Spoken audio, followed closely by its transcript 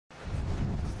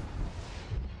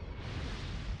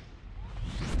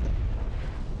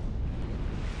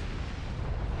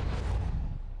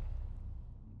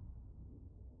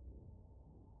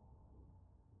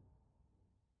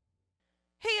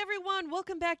everyone.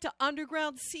 Welcome back to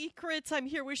Underground Secrets. I'm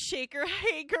here with Shaker.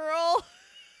 Hey, girl.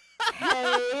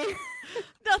 Hey.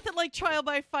 Nothing like trial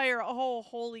by fire. Oh,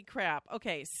 holy crap.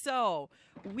 Okay, so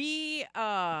we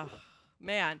had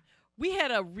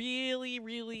a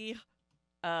really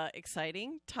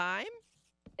exciting time.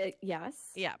 Yes.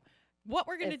 Yeah. What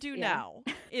we're going to do now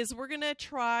is we're going to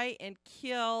try and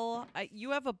kill.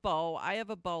 You have a bow. I have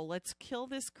a bow. Let's kill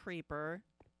this creeper.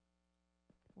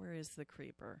 Where is the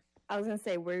creeper? I was going to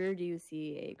say, where do you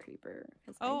see a creeper?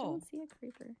 Because I don't see a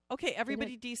creeper. Okay,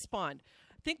 everybody despawned.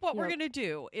 I think what we're going to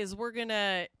do is we're going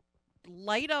to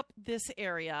light up this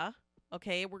area.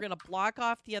 Okay, we're going to block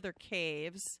off the other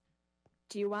caves.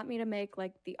 Do you want me to make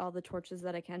like all the torches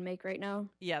that I can make right now?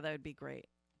 Yeah, that would be great.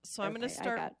 So I'm going to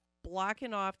start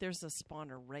blocking off. There's a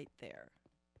spawner right there.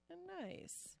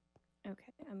 Nice.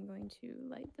 Okay, I'm going to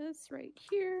light this right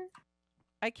here.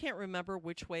 I can't remember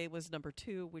which way was number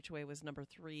 2, which way was number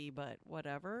 3, but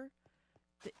whatever.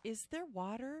 Is there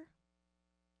water?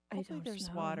 Hopefully there's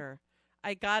water.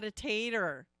 I got a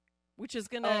tater, which is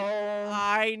going to...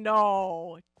 I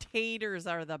know. Taters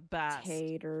are the best.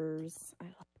 Taters. I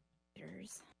love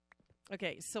taters.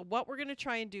 Okay, so what we're going to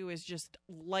try and do is just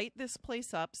light this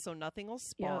place up so nothing will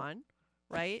spawn,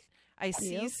 right? I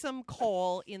see some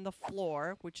coal in the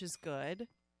floor, which is good.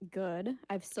 Good.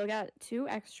 I've still got 2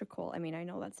 extra coal. I mean, I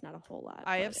know that's not a whole lot.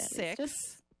 I have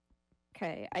 6.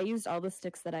 Okay, I used all the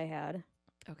sticks that I had.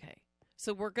 Okay.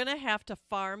 So we're going to have to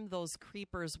farm those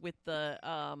creepers with the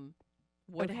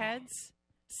wood heads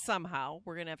somehow.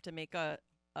 We're going to have to make a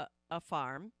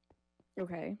farm.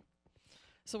 Okay.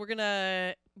 So we're going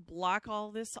to block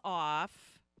all this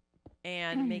off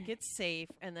and make it safe.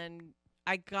 And then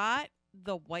I got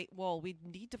the white wool. We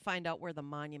need to find out where the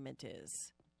monument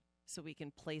is so we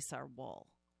can place our wool.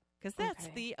 Because that's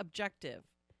the objective.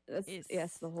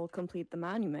 Yes, the whole complete the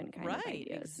monument kind of idea.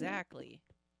 Right, exactly.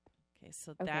 Okay,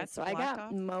 so that's so I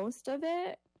got most of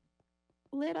it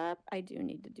lit up. I do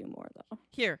need to do more, though.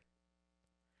 Here.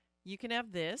 You can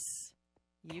have this.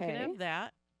 You can have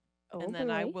that. And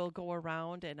then I will go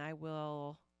around and I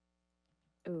will...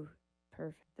 Ooh,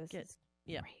 perfect. This is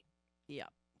great. Yeah.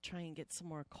 Try and get some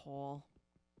more coal.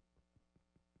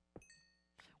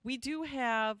 We do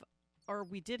have... Or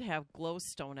we did have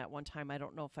glowstone at one time. I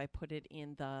don't know if I put it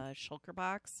in the shulker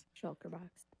box.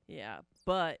 Yeah,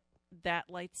 but that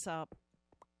lights up.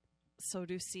 So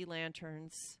do sea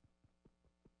lanterns.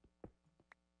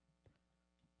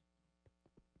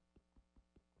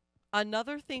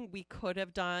 Another thing we could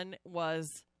have done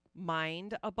was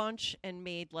mined a bunch and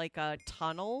made like a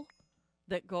tunnel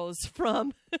that goes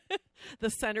from the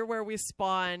center where we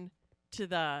spawn to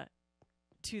the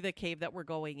cave that we're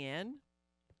going in.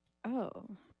 Oh.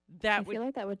 I feel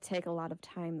like that would take a lot of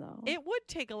time, though. It would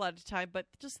take a lot of time, but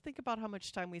just think about how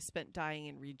much time we spent dying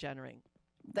and regenerating.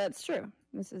 That's true.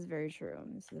 This is very true.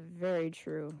 This is a very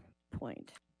true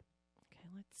point. Okay,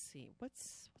 let's see.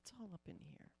 What's all up in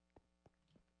here?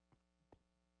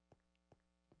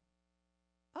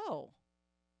 Oh.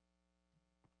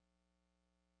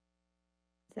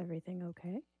 Is everything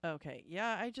okay? Okay.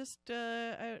 Yeah, I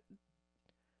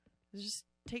was just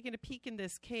taking a peek in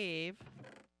this cave.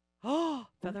 Oh,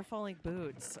 feather falling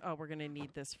boots. Oh, we're going to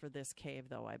need this for this cave,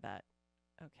 though, I bet.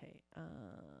 Okay. I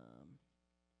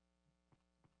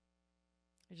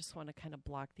just want to kind of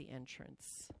block the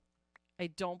entrance. I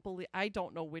don't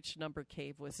know which number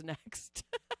cave was next.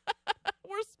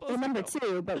 We're supposed to number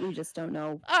 2, but we just don't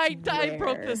know. I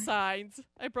broke the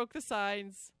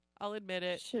signs. I'll admit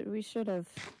it. We should have.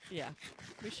 Yeah,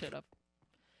 we should have.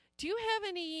 Do you have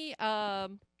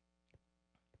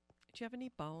any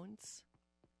bones?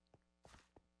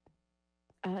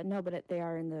 No, but they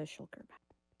are in the shulker.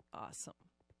 Awesome.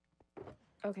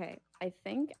 Okay, I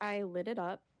think I lit it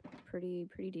up pretty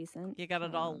decent. You got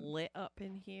it all lit up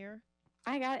in here?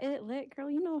 I got it lit, girl.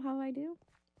 You know how I do.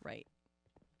 Right.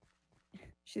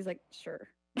 She's like, sure.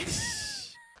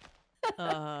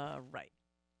 Right.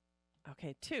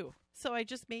 Okay, 2. So I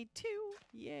just made 2.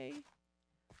 Yay.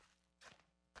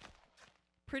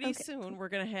 Pretty soon we're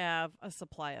going to have a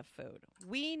supply of food.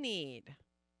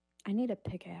 I need a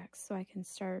pickaxe so I can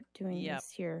start doing this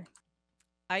here.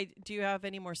 Do you have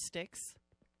any more sticks?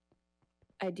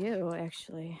 I do,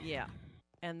 actually. Yeah.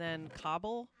 And then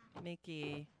cobble?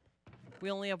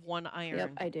 We only have 1 iron.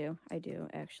 Yep, I do.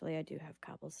 Actually, I do have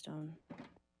cobblestone.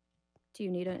 Do you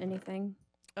need anything?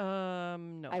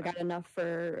 No. I got enough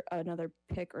for another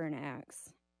pick or an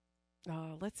axe.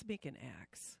 Let's make an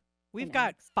axe. We've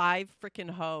got 5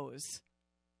 freaking hoes.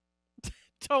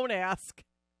 Don't ask.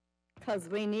 Because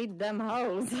we need them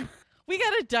hoes. We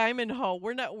got a diamond hoe.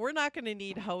 We're not going to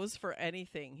need hoes for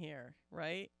anything here,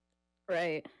 right?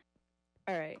 Right.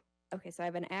 All right. Okay, so I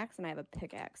have an axe and I have a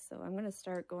pickaxe. So I'm going to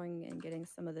start going and getting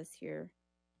some of this here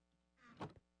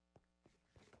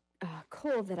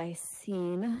coal that I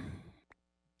seen.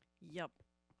 Yep.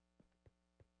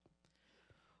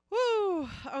 Woo!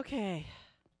 Okay.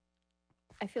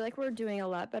 I feel like we're doing a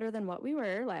lot better than what we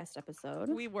were last episode.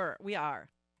 We are.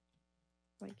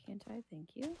 Why can't I?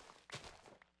 Thank you.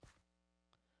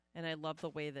 And I love the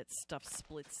way that stuff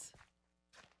splits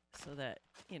so that,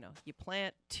 you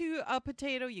plant a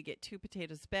potato, you get 2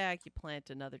 potatoes back. You plant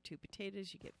another 2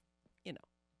 potatoes, you get,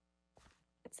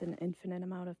 It's an infinite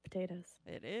amount of potatoes.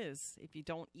 It is. If you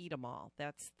don't eat them all,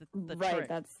 that's the right. trick.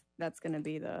 That's going to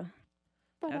be the...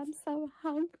 But I'm so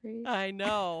hungry. I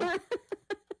know.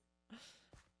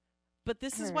 But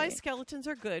this is why skeletons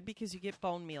are good, because you get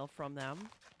bone meal from them.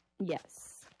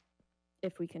 Yes.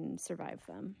 If we can survive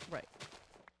them. Right.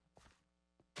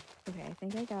 Okay, I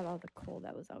think I got all the coal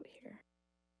that was out here.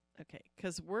 Okay,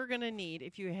 because we're going to need,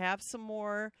 if you have some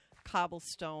more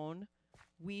cobblestone,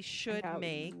 we should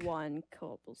make 1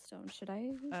 cobblestone. Should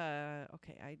I?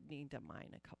 Okay, I need to mine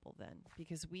a couple then,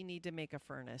 because we need to make a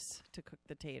furnace to cook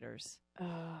the taters.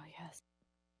 Oh, yes.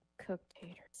 Cooked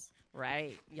taters.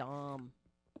 Right. Yum.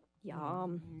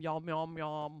 Yum. Yum, yum,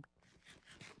 yum.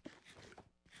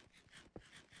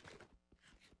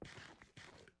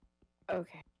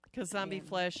 Okay. Because zombie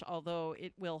flesh, although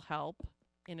it will help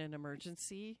in an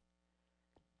emergency,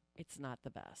 it's not the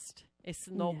best. It's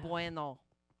no bueno.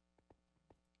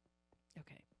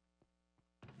 Okay.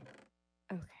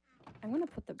 Okay. I'm going to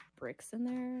put the bricks in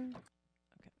there.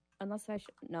 Okay. Unless I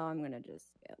should... No, I'm going to just...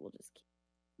 Yeah, we'll just keep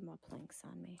my planks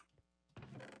on me.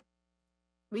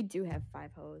 We do have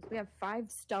 5 hoes. We have 5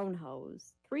 stone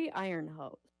hoes. 3 iron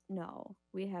hoes. No,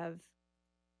 we have...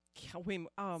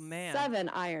 Oh, man. 7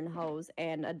 iron hoes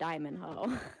and a diamond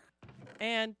hoe.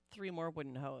 And 3 more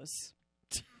wooden hoes.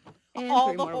 And all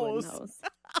 3 the more hoes. wooden hoes.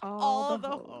 All the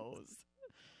hoes.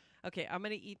 Okay, I'm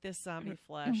going to eat this zombie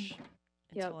flesh.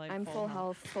 Yep, I'm full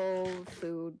health, full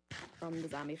food from the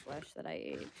zombie flesh that I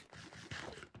ate.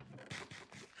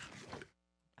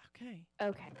 Okay.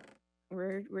 Okay.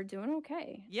 We're doing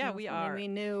okay. Yeah, we are. We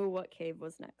knew what cave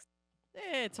was next.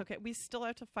 It's okay. We still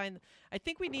have to find... I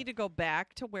think we need to go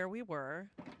back to where we were.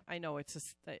 I know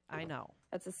I know.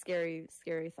 That's a scary,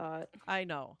 scary thought. I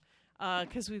know.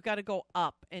 Because we've got to go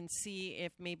up and see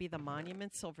if maybe the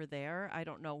monument's over there. I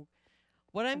don't know.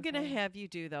 What I'm going to have you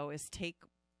do, though, is take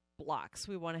blocks.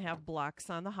 We want to have blocks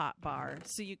on the hot bar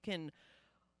so you can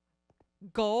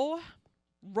go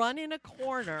run in a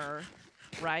corner,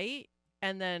 right?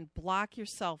 And then block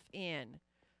yourself in.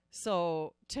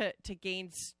 So to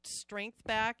gain strength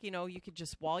back, you could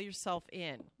just wall yourself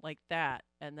in like that,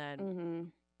 and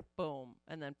then boom,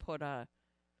 and then put a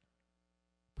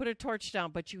torch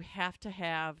down. But you have to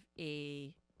have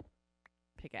a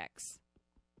pickaxe.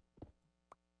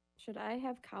 Should I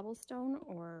have cobblestone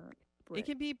or brick? It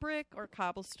can be brick or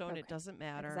cobblestone. Okay. It doesn't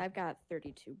matter. Because I've got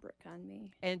 32 brick on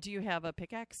me. And do you have a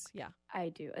pickaxe? Yeah, I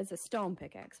do. It's a stone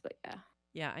pickaxe, but yeah.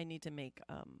 Yeah, I need to make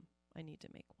one.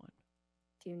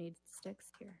 Do you need sticks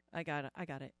here? I got it.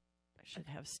 I should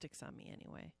have sticks on me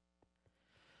anyway.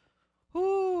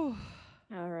 Whew.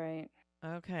 All right.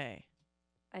 Okay.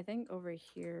 I think over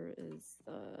here is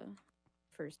the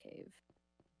first cave.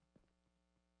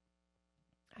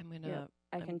 I'm gonna. Yep.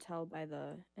 I can tell by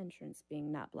the entrance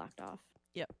being not blocked off.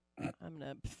 Yep. I'm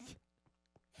gonna.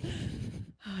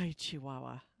 Hi,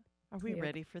 Chihuahua. Are we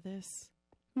ready for this?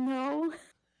 No.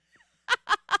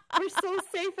 We're so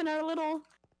safe in our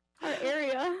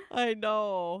area. I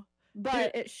know.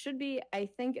 But it should be, I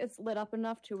think it's lit up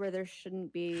enough to where there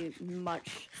shouldn't be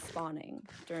much spawning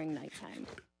during nighttime.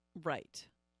 Right.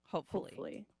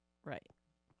 Hopefully. Right.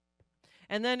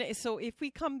 And then, so if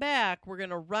we come back, we're going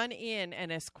to run in,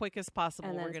 and as quick as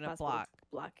possible, we're going to block.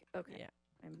 Okay.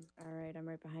 Yeah. All right. I'm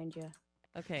right behind you.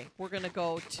 Okay. We're going to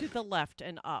go to the left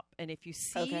and up. And if you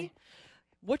see,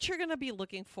 what you're going to be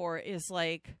looking for is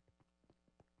like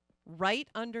right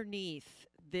underneath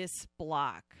this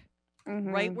block,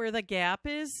 right where the gap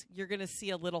is, you're going to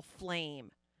see a little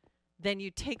flame. Then you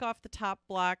take off the top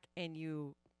block, and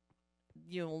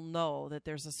you'll know that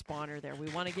there's a spawner there. We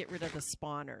want to get rid of the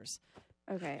spawners.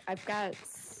 Okay, I've got,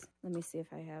 let me see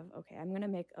if I have, okay, I'm going to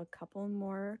make a couple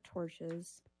more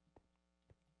torches.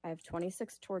 I have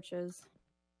 26 torches,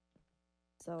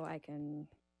 so I can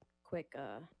quick,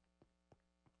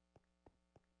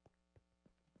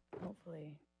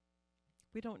 hopefully.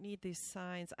 We don't need these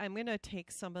signs. I'm going to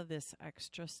take some of this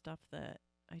extra stuff that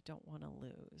I don't want to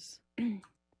lose.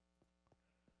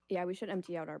 Yeah, we should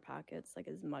empty out our pockets like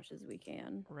as much as we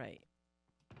can. Right.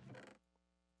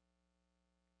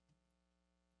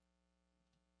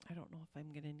 I don't know if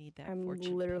I'm going to need that. I'm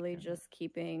fortune literally picker. just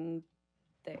keeping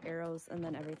the arrows and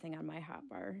then everything on my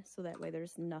hotbar, so that way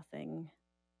there's nothing.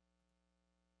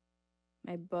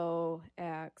 My bow,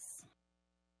 axe,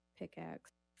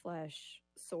 pickaxe, flesh,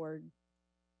 sword.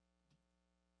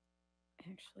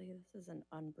 Actually, this is an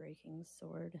unbreaking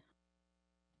sword.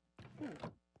 Ooh,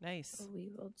 nice. So we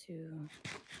will do.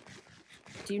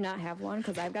 Do you not have one?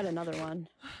 Because I've got another one.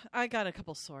 I got a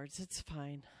couple swords. It's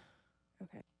fine.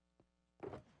 Okay.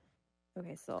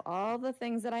 Okay, so all the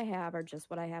things that I have are just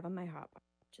what I have on my hotbar,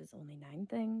 which is only 9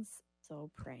 things.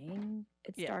 So praying.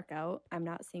 It's dark out. I'm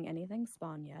not seeing anything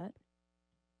spawn yet.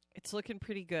 It's looking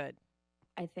pretty good.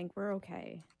 I think we're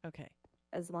okay. Okay.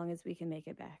 As long as we can make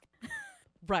it back.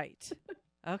 Right.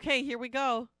 Okay, here we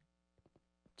go.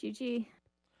 GG.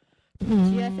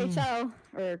 GFHL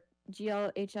or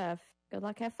GLHF. Good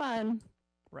luck, have fun.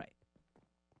 Right.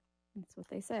 That's what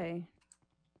they say.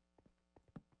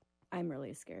 I'm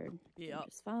really scared. Yeah. I'm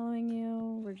just following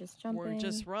you. We're just jumping. We're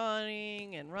just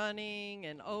running,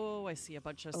 and oh, I see a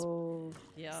bunch of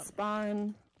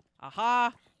spawn.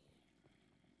 Aha.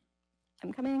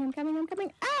 I'm coming.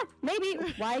 Ah, maybe.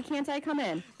 Why can't I come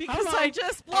in? Because I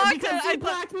just blocked it. You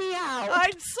blocked me out.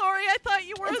 I'm sorry. I thought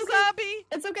you were a zombie.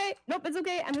 It's okay. Nope, it's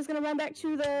okay. I'm just going to run back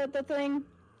to the thing.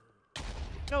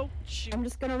 Oh, shoot. I'm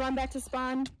just going to run back to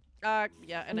spawn.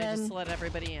 Yeah, and I just let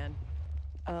everybody in.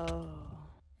 Oh.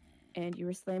 And you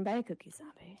were slain by a cookie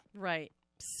zombie. Right.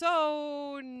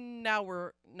 So now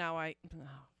oh, God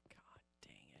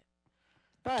dang it.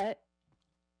 But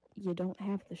you don't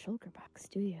have the shulker box,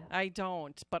 do you? I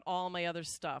don't, but all my other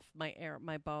stuff,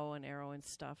 my bow and arrow and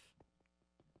stuff.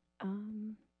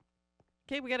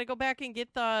 Okay, we got to go back and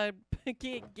get the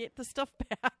get the stuff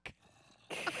back.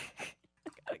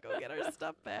 Gotta go get our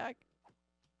stuff back.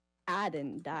 I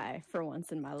didn't die for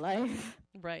once in my life.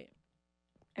 Right.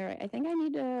 All right, I think I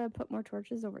need to put more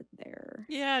torches over there.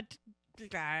 Yeah, a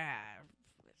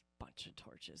bunch of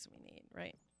torches we need,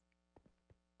 right?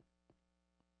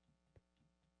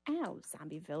 Ow,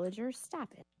 zombie villager,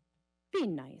 stop it. Be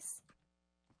nice.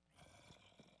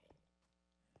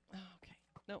 Okay,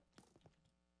 nope.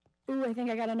 Ooh, I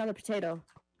think I got another potato.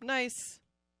 Nice.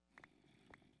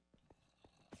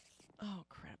 Oh,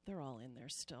 crap, they're all in there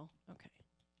still. Okay.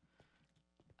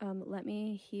 Let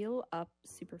me heal up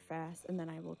super fast, and then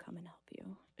I will come and help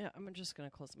you. Yeah, I'm just going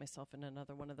to close myself in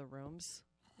another one of the rooms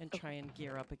and try and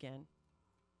gear up again.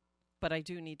 But I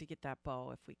do need to get that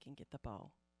bow if we can get the bow.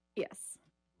 Yes.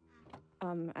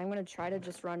 I'm going to try to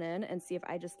just run in and see if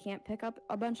I just can't pick up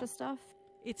a bunch of stuff.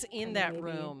 It's in that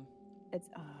room. It's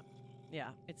up.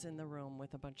 Yeah, it's in the room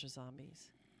with a bunch of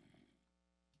zombies.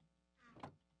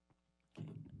 Okay.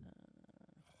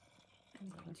 I'm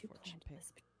going to plant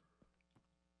this.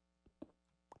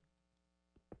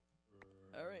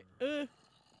 All right.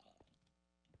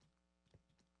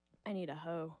 I need a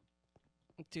hoe.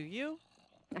 Do you?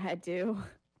 I do.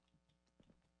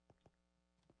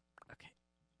 Okay.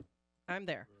 I'm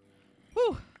there.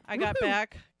 Whew. I got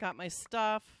back. Got my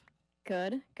stuff.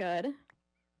 Good, good.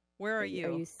 Where are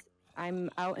you? I'm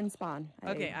out in spawn.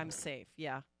 Okay, I'm safe.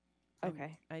 Yeah.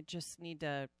 Okay. I just need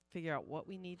to figure out what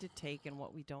we need to take and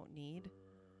what we don't need.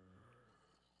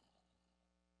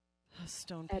 A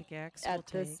stone pickaxe we'll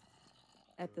take.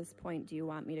 At this point, do you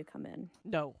want me to come in?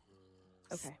 No.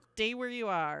 Okay. Stay where you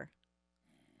are.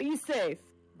 Be safe.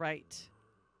 Right.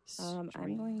 I'm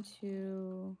going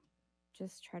to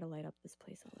just try to light up this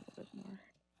place a little bit more.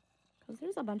 Because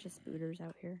there's a bunch of spooters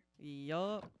out here.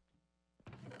 Yup.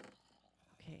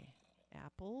 Okay.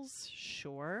 Apples.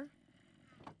 Sure.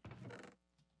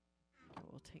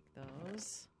 We'll take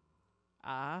those.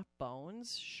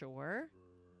 Bones. Sure.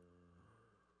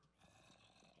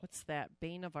 What's that?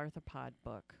 Bane of Arthropod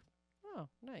book. Oh,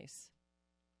 nice.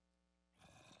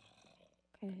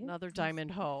 Okay. Another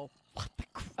diamond hoe. What the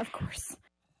crap? Of course.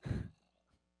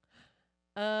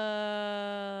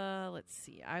 Let's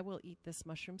see. I will eat this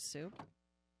mushroom soup.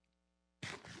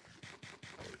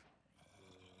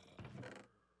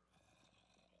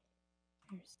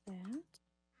 There's that.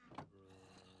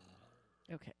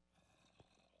 Okay.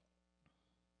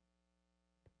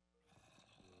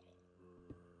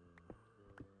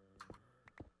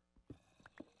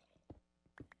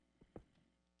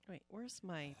 Wait, where's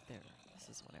my... There. This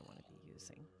is what I want to be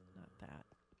using, not that.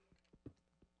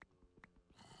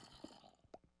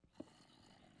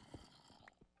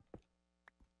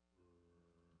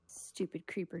 Stupid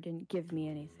creeper didn't give me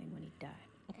anything when he died.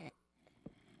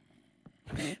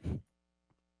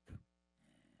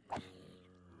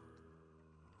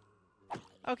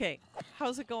 Okay,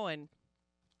 how's it going?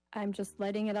 I'm just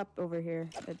lighting it up over here.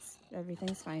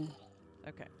 Everything's fine.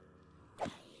 Okay.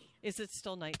 Is it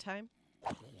still nighttime?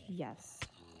 Yes.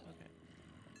 Okay.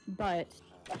 But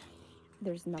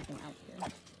there's nothing out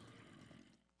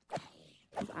here.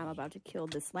 'Cause I'm about to kill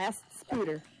this last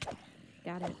spooter.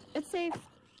 Got it. It's safe.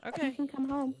 Okay. You can come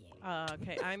home.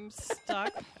 Okay, I'm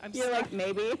stuck. You're like,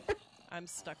 maybe. I'm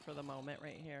stuck for the moment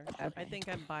right here. Okay. I think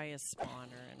I'm by a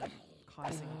spawner and I'm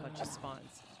causing a bunch of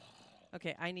spawns.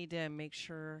 Okay, I need to make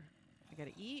sure I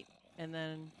gotta eat, and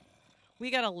then we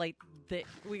gotta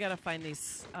we gotta find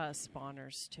these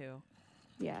spawners too.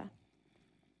 Yeah.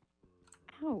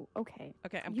 Oh, okay.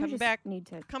 Okay, I'm you coming just back. Need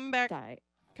to Come back. die.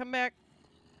 Come back.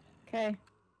 Okay.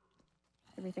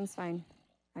 Everything's fine.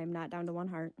 I'm not down to 1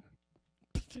 heart.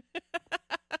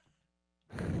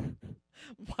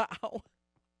 Wow.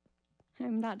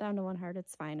 I'm not down to 1 heart.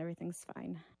 It's fine. Everything's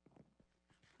fine.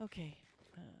 Okay.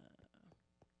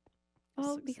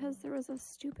 Well, because there was a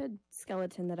stupid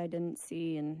skeleton that I didn't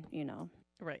see, and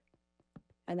Right.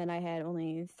 And then I had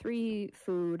only 3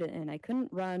 food, and I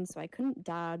couldn't run, so I couldn't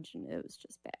dodge, and it was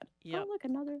just bad. Yep. Oh, look,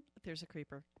 another. There's a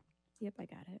creeper. Yep, I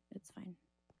got it. It's fine.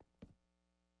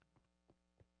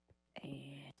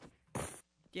 And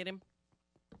Get him.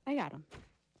 I got him.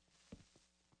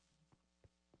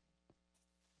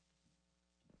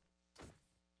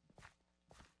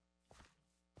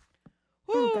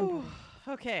 Woo.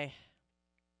 Okay.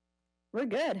 We're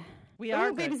good. We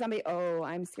are baby good. zombie. Oh,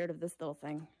 I'm scared of this little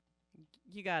thing.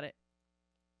 You got it.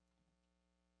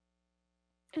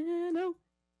 No.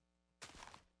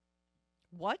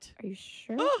 What? Are you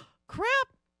sure? Oh, crap!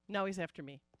 No, he's after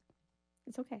me.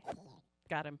 It's okay.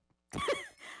 Got him.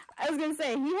 I was going to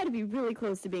say, he had to be really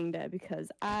close to being dead because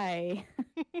I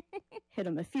hit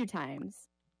him a few times.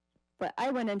 But I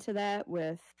went into that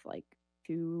with like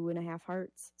 2.5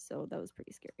 hearts, so that was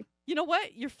pretty scary. You know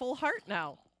what? You're full heart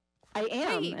now. I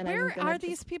am. Wait, and where are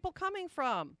these people coming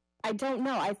from? I don't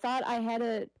know. I thought I had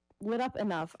it lit up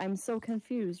enough. I'm so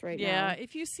confused right now. Yeah,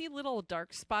 if you see little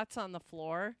dark spots on the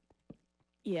floor.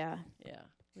 Yeah. Yeah,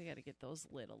 we got to get those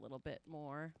lit a little bit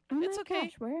more. Oh it's my okay.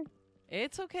 Gosh, where?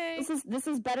 It's okay. This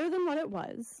is better than what it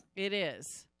was. It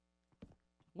is.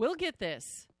 We'll get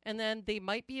this. And then they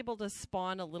might be able to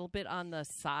spawn a little bit on the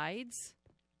sides.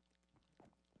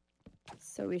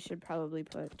 So we should probably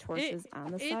put torches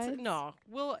on the sides? No,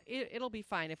 it'll be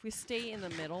fine if we stay in the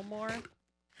middle more.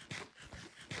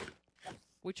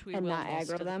 Which we and will. And not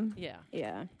aggro them? Yeah.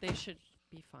 Yeah. They should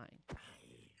be fine.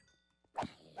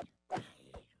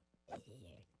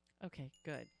 Okay,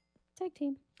 good. Tag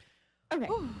team. Okay.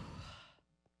 Whew.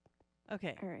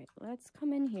 Okay. All right, let's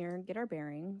come in here and get our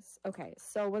bearings. Okay,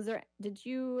 so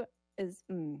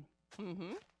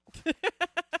Mm-hmm.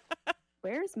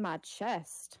 Where's my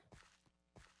chest?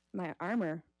 My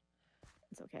armor.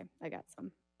 It's okay. I got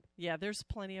some. Yeah, there's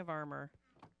plenty of armor.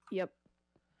 Yep.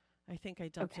 I think I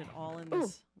dumped it all in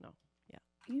this. No. Yeah.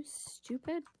 You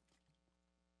stupid.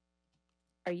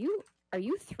 Are you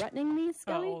threatening me,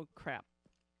 Skelly? Oh, crap.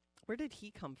 Where did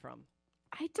he come from?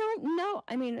 I don't know.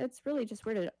 I mean, it's really just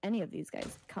where did any of these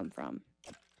guys come from?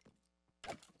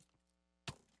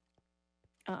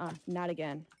 Not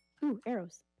again. Ooh,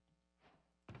 arrows.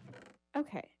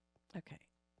 Okay. Okay.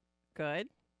 Good.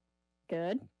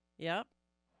 Good. Yep.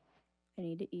 I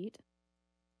need to eat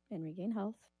and regain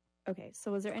health. Okay,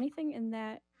 so was there anything in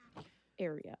that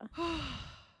area?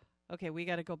 Okay, we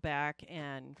got to go back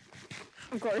and...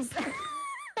 Of course.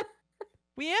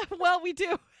 We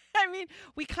do. I mean,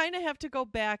 we kind of have to go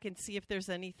back and see if there's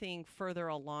anything further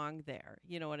along there.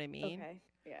 You know what I mean? Okay,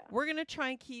 yeah. We're going to try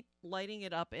and keep lighting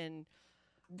it up. And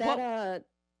that,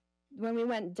 when we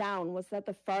went down, was that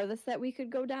the farthest that we could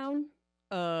go down?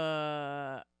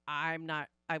 I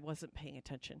wasn't paying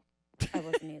attention. I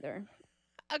wasn't either.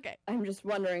 Okay. I'm just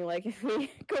wondering, like, if we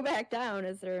go back down,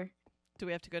 is there... Do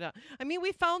we have to go down? I mean,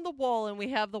 we found the wool, and we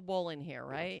have the wool in here,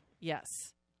 right?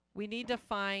 Yes. We need to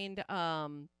find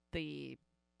the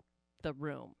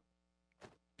room.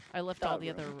 I left all the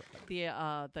other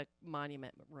the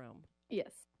monument room.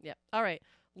 Yes. Yeah. All right.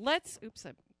 Oops,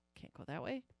 I can't go that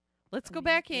way. Let's go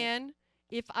back in.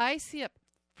 If I see a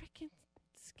freaking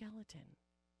skeleton.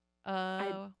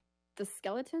 The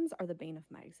skeletons are the bane of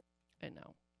my existence. I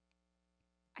know.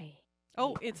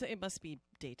 Oh, it must be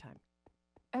daytime.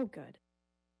 Oh, good.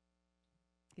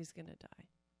 He's gonna die.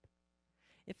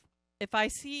 If I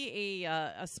see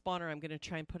a spawner, I'm gonna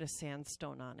try and put a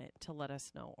sandstone on it to let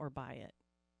us know or buy it.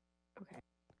 Okay.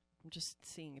 I'm just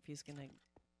seeing if he's gonna.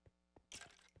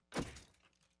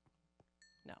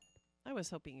 No, I was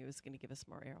hoping he was gonna give us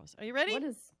more arrows. Are you ready?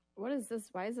 What is this?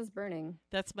 Why is this burning?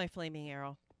 That's my flaming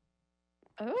arrow.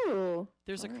 Oh.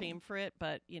 There's a cream for it,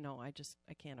 but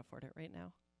I can't afford it right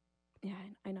now. Yeah,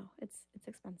 I know. It's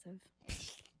expensive.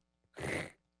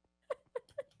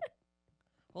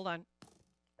 Hold on.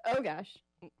 Oh gosh.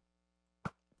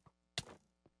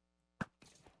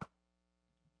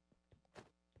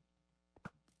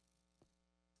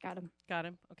 Got him. Got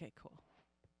him? Okay, cool.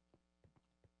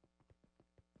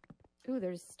 Ooh,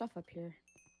 there's stuff up here.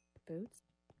 Boots?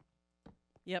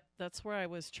 Yep, that's where I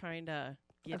was trying to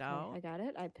get out. I got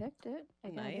it. I picked it. I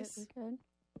got it. Nice. We're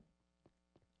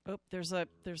good.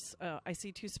 Oh, I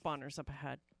see 2 spawners up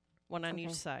ahead. One on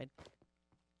each side.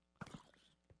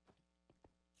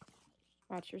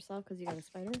 Watch yourself because you got a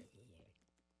spider.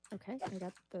 Okay, I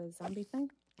got the zombie thing.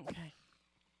 Okay.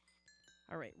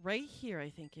 All right, right here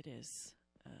I think it is.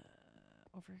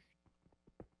 Over.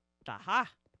 Aha!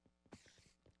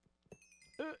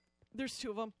 There's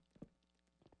 2 of them.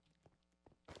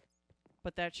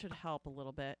 But that should help a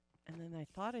little bit. And then I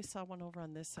thought I saw one over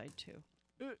on this side too.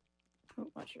 Oh,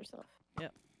 watch yourself.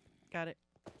 Yep. Got it.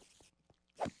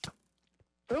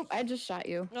 Oh, I just shot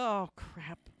you. Oh,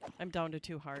 crap. I'm down to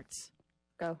 2 hearts.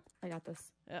 Go. I got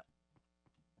this. Yep.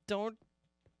 Don't.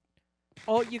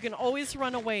 Oh, you can always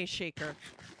run away, Shaker.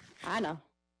 I know.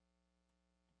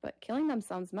 But killing them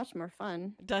sounds much more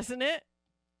fun. Doesn't it?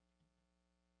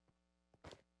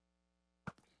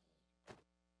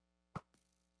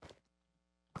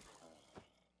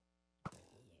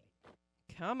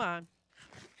 Come on.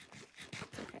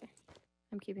 It's okay.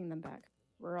 I'm keeping them back.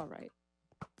 We're all right.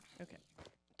 Okay.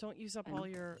 Don't use up all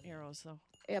your arrows, though.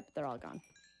 Yep, they're all gone.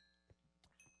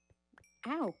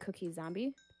 Ow, Cookie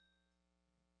Zombie.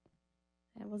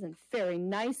 That wasn't very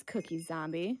nice, Cookie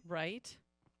Zombie. Right?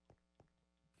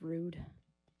 Rude.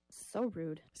 So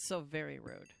rude. So very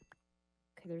rude.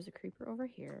 Okay, there's a creeper over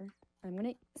here. I'm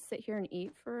going to sit here and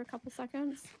eat for a couple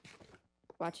seconds.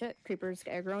 Watch it. Creeper's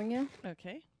aggroing you.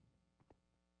 Okay.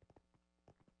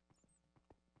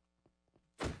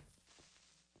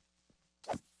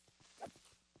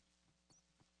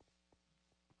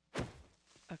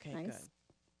 Okay, nice. Good.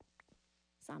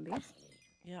 Zombies.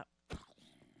 Yep.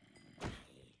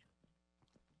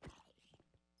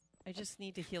 I just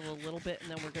need to heal a little bit,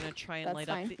 and then we're going to try and That's light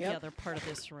fine. up the other part of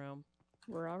this room.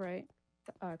 We're all right.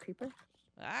 Creeper.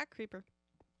 Ah, creeper.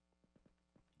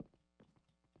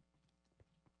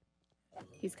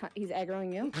 He's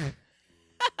aggroing you.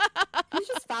 He's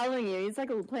just following you. He's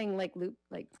like playing like loop,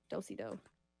 like do-si-do.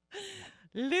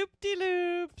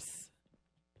 Loop-de-loops.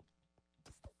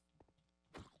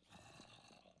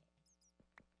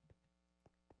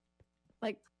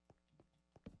 Like.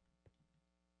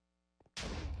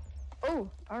 Oh,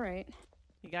 all right.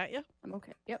 You got you? I'm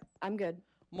okay. Yep, I'm good.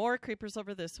 More creepers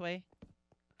over this way.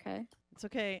 Okay. It's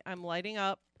okay. I'm lighting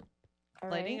up.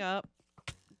 Lighting up.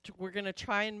 We're going to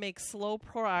try and make slow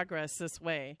progress this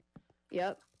way.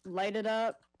 Yep. Light it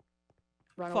up.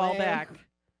 Run Fall away. back.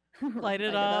 Light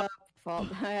it up. Fall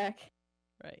back.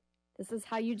 Right. This is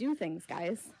how you do things,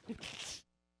 guys.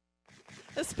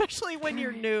 Especially when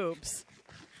you're noobs.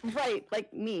 Right,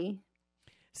 like me.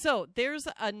 So there's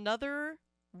another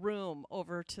room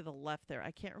over to the left there. I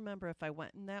can't remember if I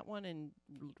went in that one and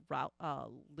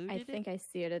looted it. I think I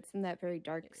see it. It's in that very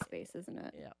dark space, isn't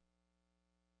it? Yeah.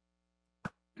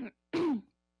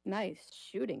 Nice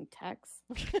shooting, Tex.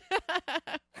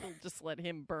 We'll just let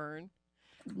him burn.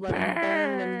 Let him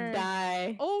burn and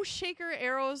die. Oh, shaker,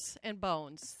 arrows, and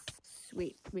bones.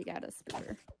 Sweet. We got a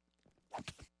spear.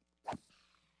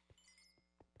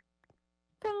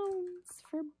 Bones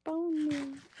for bone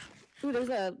meal. Ooh, there's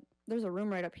a room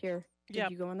right up here. Did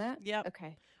you go in that? Yep.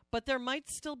 Okay. But there might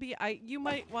still be. You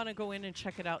might want to go in and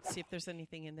check it out, see if there's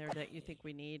anything in there that you think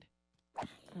we need.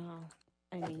 Oh,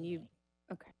 I mean, you.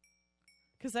 Okay.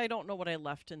 Because I don't know what I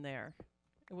left in there.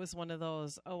 It was one of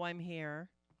those. Oh, I'm here.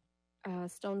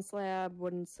 Stone slab,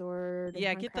 wooden sword.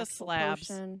 Yeah, get the slabs.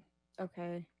 Potion.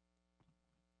 Okay.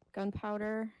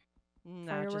 Gunpowder.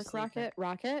 No, Firework rocket.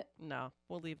 Rocket. No,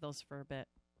 we'll leave those for a bit.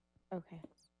 Okay.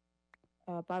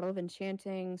 Bottle of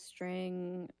enchanting,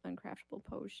 string, uncraftable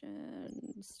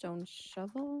potion, stone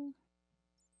shovel.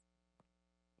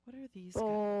 What are these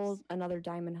Bowl, guys? another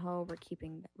diamond hoe.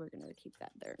 We're gonna keep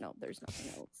that there. No, there's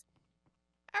nothing else.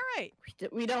 All right.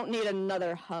 We don't need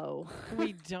another hoe.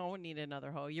 We don't need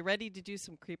another hoe. You ready to do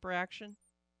some creeper action?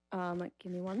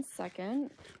 Give me 1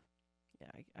 second.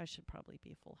 Yeah, I should probably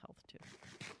be full health too.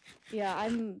 Yeah,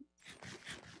 I'm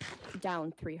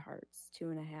down 3 hearts,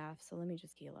 2.5. So let me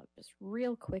just heal up just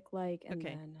real quick, and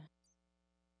then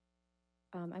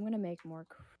I'm gonna make more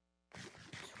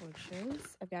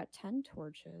torches. I've got 10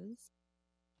 torches.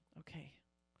 Okay,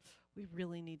 we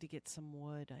really need to get some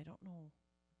wood. I don't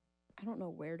know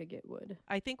where to get wood.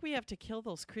 I think we have to kill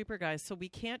those creeper guys, so we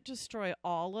can't destroy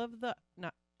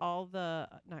not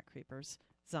creepers,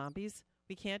 zombies.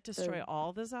 We can't destroy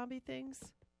all the zombie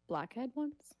things. Blockhead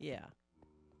ones? Yeah.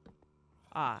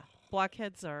 Ah,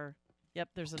 blockheads are... Yep,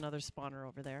 there's another spawner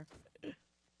over there.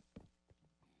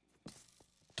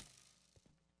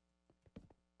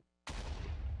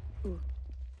 Ooh.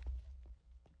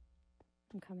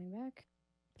 I'm coming back.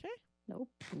 Okay. Nope,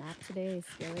 not today,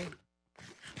 Skelly.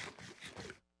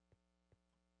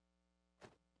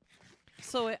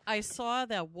 So I saw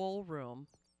that wool room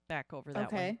back over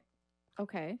that way.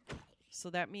 Okay. So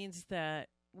that means that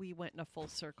we went in a full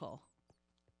circle.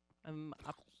 I'm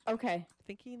okay.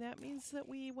 thinking that means that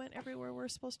we went everywhere we're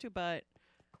supposed to, but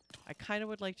I kind of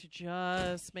would like to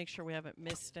just make sure we haven't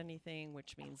missed anything,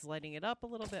 which means lighting it up a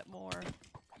little bit more.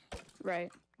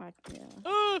 Right.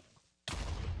 Yeah.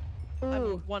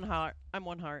 I'm one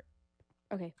heart.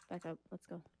 Okay, back up. Let's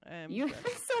go. You have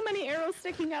so many arrows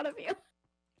sticking out of you.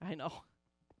 I know.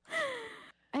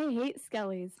 I hate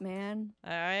skellies, man.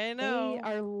 I know. They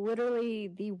are literally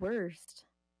the worst.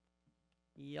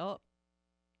 Yup.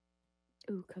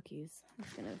 Ooh, cookies.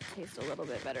 It's going to taste a little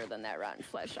bit better than that rotten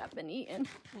flesh I've been eating.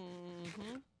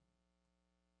 Mm-hmm.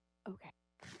 Okay.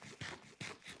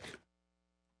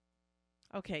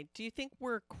 Okay, do you think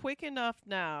we're quick enough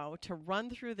now to run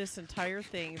through this entire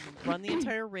thing, run the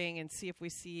entire ring, and see if we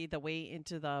see the way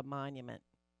into the monument?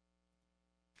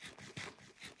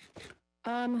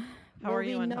 How are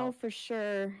you on know health? For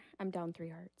sure? I'm down 3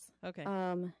 hearts. Okay.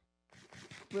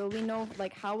 Will we know,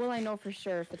 like, how will I know for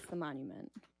sure if it's the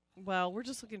monument? Well, we're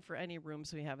just looking for any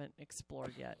rooms we haven't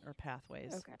explored yet, or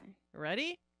pathways. Okay.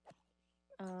 Ready?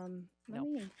 Let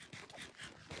me...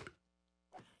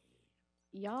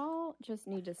 Y'all just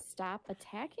need to stop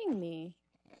attacking me.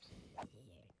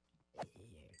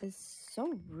 It's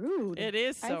so rude. It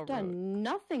is so rude. I've done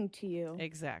nothing to you.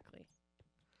 Exactly.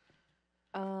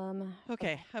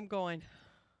 Okay, I'm going.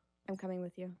 I'm coming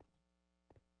with you.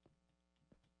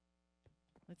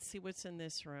 Let's see what's in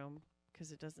this room,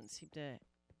 because it doesn't seem to...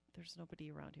 There's nobody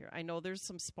around here. I know there's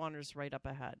some spawners right up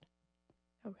ahead.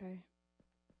 Okay.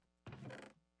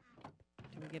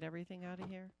 Did we get everything out of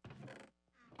here?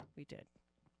 We did.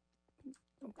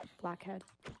 Okay. Blackhead.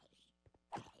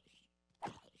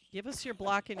 Give us your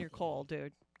block and your coal,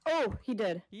 dude. Oh, he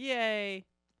did. Yay.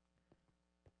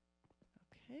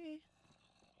 Okay.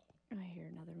 I hear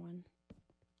another one.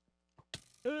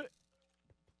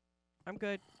 I'm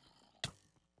good.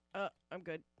 I'm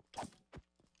good.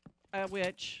 A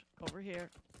witch over here.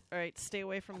 All right, stay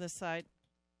away from this side.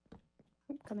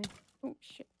 Oh, coming. Oh,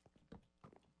 shit.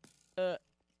 Oh,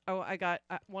 I got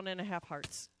 1.5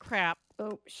 hearts. Crap.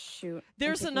 Oh, shoot.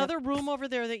 There's another room over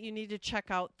there that you need to check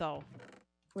out, though.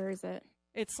 Where is it?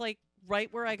 It's like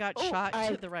right where I got shot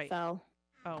to the right. Fell.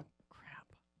 Oh, crap.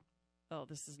 Oh,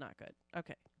 this is not good.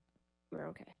 Okay. We're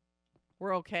okay.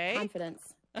 We're okay?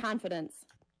 Confidence. Confidence.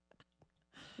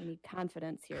 We need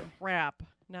confidence here. Crap.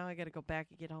 Now I got to go back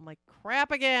and get all my crap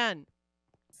again.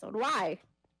 So do I.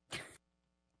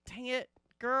 Dang it,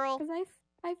 girl. Because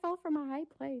I fell from a high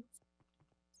place.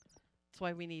 That's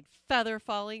why we need feather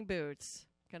falling boots.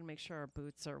 Got to make sure our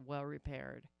boots are well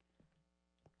repaired.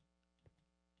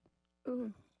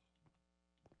 Ooh.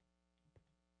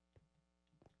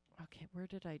 Okay, where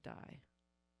did I die?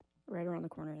 Right around the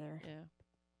corner there. Yeah.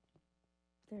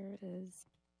 There it is.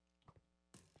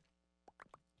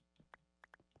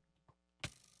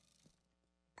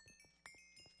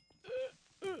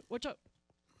 Watch out.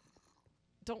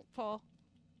 Don't fall.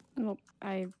 Nope,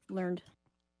 I learned.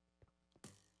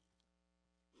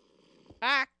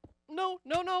 Ah! No,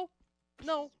 no, no.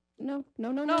 No. No,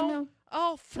 no, no, no, no.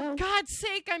 Oh, for God's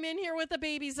sake, I'm in here with a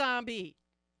baby zombie.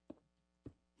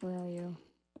 Where are you?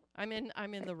 I'm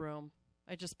in the room.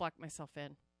 I just blocked myself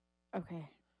in. Okay.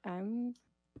 I'm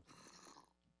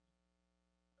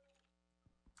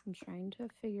trying to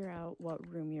figure out what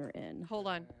room you're in. Hold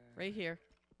on. Right here.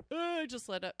 I just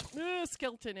let a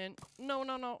skeleton in. No,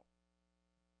 no, no.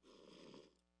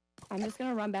 I'm just going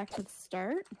to run back to the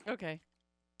start. Okay.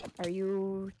 Do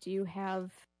you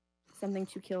have something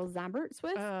to kill Zomberts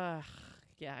with?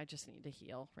 Yeah, I just need to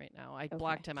heal right now. I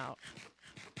blocked him out.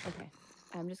 Okay.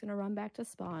 I'm just going to run back to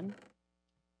spawn.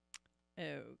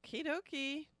 Okie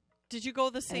dokie. Did you go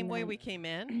the same way we came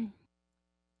in?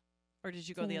 Or did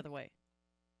you go the other way?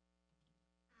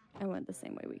 I went the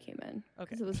same way we came in. Okay.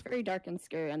 Because it was very dark and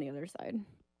scary on the other side.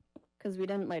 Because we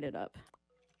didn't light it up.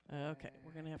 Okay,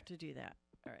 we're going to have to do that.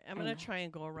 All right, I'm going to try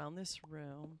and go around this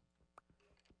room.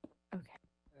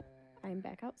 Okay. I'm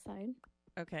back outside.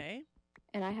 Okay.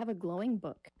 And I have a glowing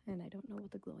book. And I don't know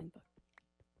what the glowing book.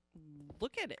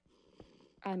 Look at it.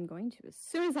 I'm going to as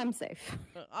soon as I'm safe.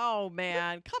 Oh,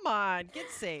 man. Come on. Get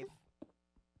safe.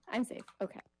 I'm safe.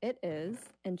 Okay. It is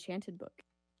Enchanted Book.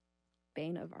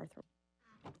 Bane of Arthur.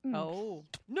 Oh.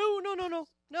 No, no, no, no.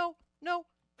 No, no.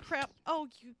 crap. Oh,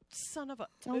 you son of a...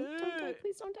 Don't die.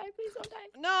 Please don't die. Please don't die.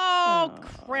 No, Oh,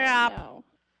 crap. no.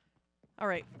 All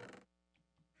right.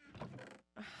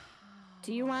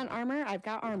 Do you want armor? I've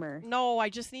got armor. No, I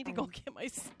just need to go get my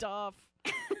stuff.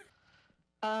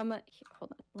 Hold on.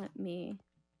 Let me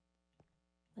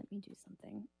do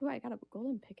something. Oh, I got a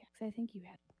golden pickaxe. I think you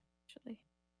had actually.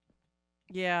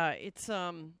 Yeah, it's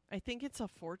I think it's a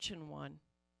fortune one.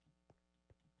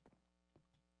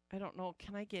 I don't know.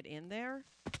 Can I get in there?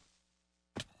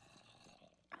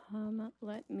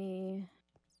 Let me.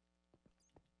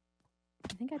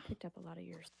 I think I picked up a lot of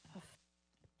your stuff,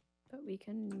 but we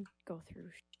can go through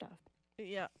stuff.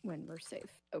 Yeah. When we're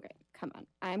safe. Okay, come on.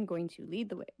 I'm going to lead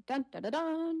the way. Dun dun dun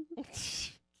dun.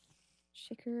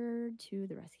 Shaker to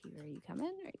the rescue. Are you coming?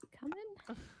 Are you coming?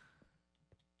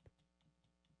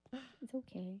 It's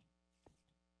okay.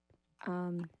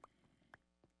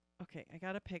 Okay, I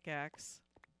got a pickaxe.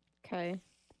 Okay.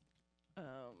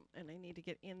 And I need to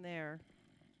get in there.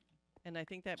 And I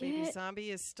think that baby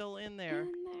zombie is still in there.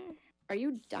 Are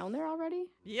you down there already?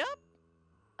 Yep.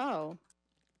 Oh.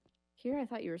 Here, I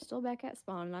thought you were still back at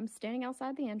spawn, and I'm standing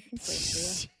outside the entrance waiting for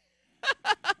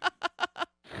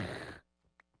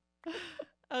you.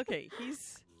 Okay,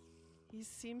 he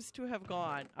seems to have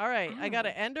gone. All right, I got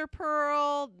an ender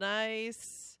pearl.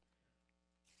 Nice.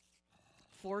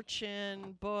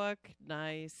 Fortune book.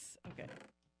 Nice. Okay.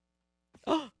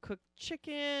 Oh, cooked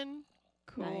chicken.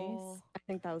 Cool. Nice. I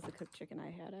think that was the cooked chicken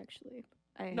I had, actually.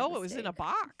 No, it was in a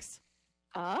box.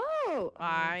 Oh.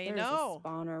 I know. There's a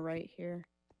spawner right here.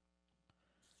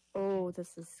 Oh,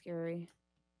 this is scary.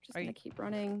 Just gonna keep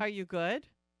running. Are you good?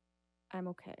 I'm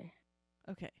okay.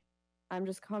 Okay. I'm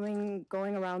just going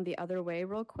around the other way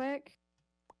real quick.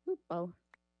 Oop, oh.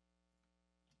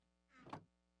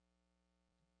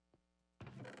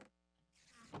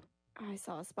 I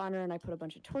saw a spawner and I put a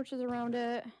bunch of torches around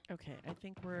it. Okay, I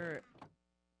think we're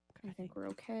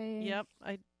okay. Yep,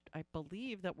 I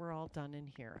believe that we're all done in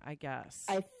here, I guess.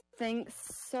 I think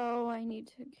so. I need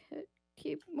to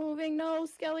keep moving. No,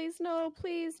 skellies, no,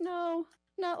 please, no.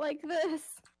 Not like this.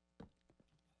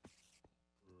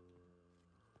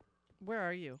 Where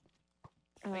are you?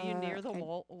 Are you near the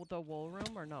wool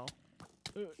room or no?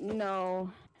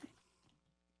 No.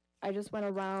 I just went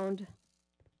around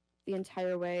the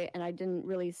entire way and I didn't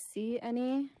really see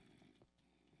any.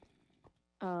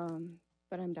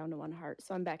 But I'm down to 1 heart,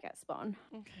 so I'm back at spawn.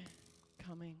 Okay.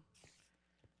 Coming.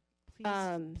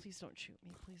 Please don't shoot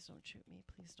me. Please don't shoot me.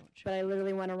 Please don't shoot me. But I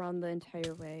literally went around the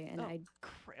entire way and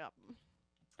crap.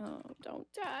 Oh, don't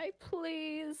die,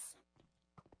 please.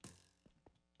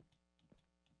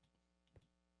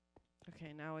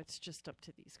 Okay, now it's just up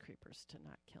to these creepers to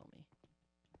not kill me.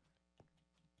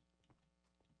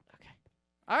 Okay.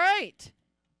 All right.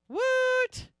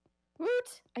 Woot!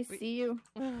 Woot! I see you.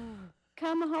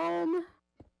 Come home.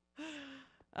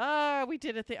 We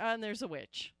did it. And there's a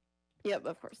witch. Yep,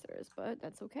 of course there is, but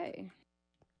that's okay.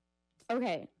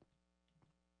 Okay.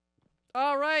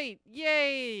 All right.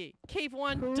 Yay. Cave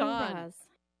 1 done.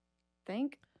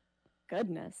 Thank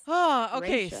goodness. Oh,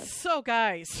 okay. Gracious. So,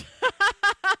 guys.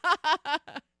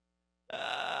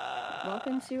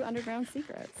 Welcome to Underground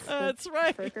Secrets. That's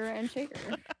right. Fricker and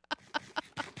Shaker.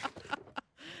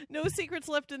 No secrets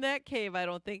left in that cave, I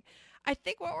don't think. I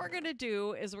think what we're going to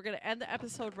do is we're going to end the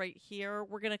episode right here.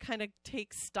 We're going to kind of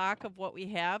take stock of what we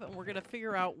have, and we're going to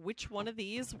figure out which one of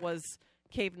these was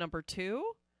cave number 2.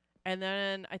 And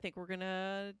then I think we're going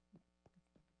to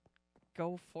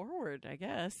go forward, I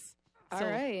guess. All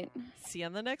right. See you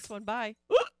on the next one. Bye.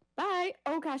 Bye.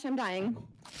 Oh, gosh, I'm dying.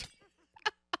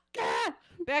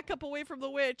 Back up away from the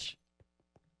witch.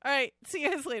 All right. See you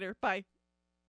guys later. Bye.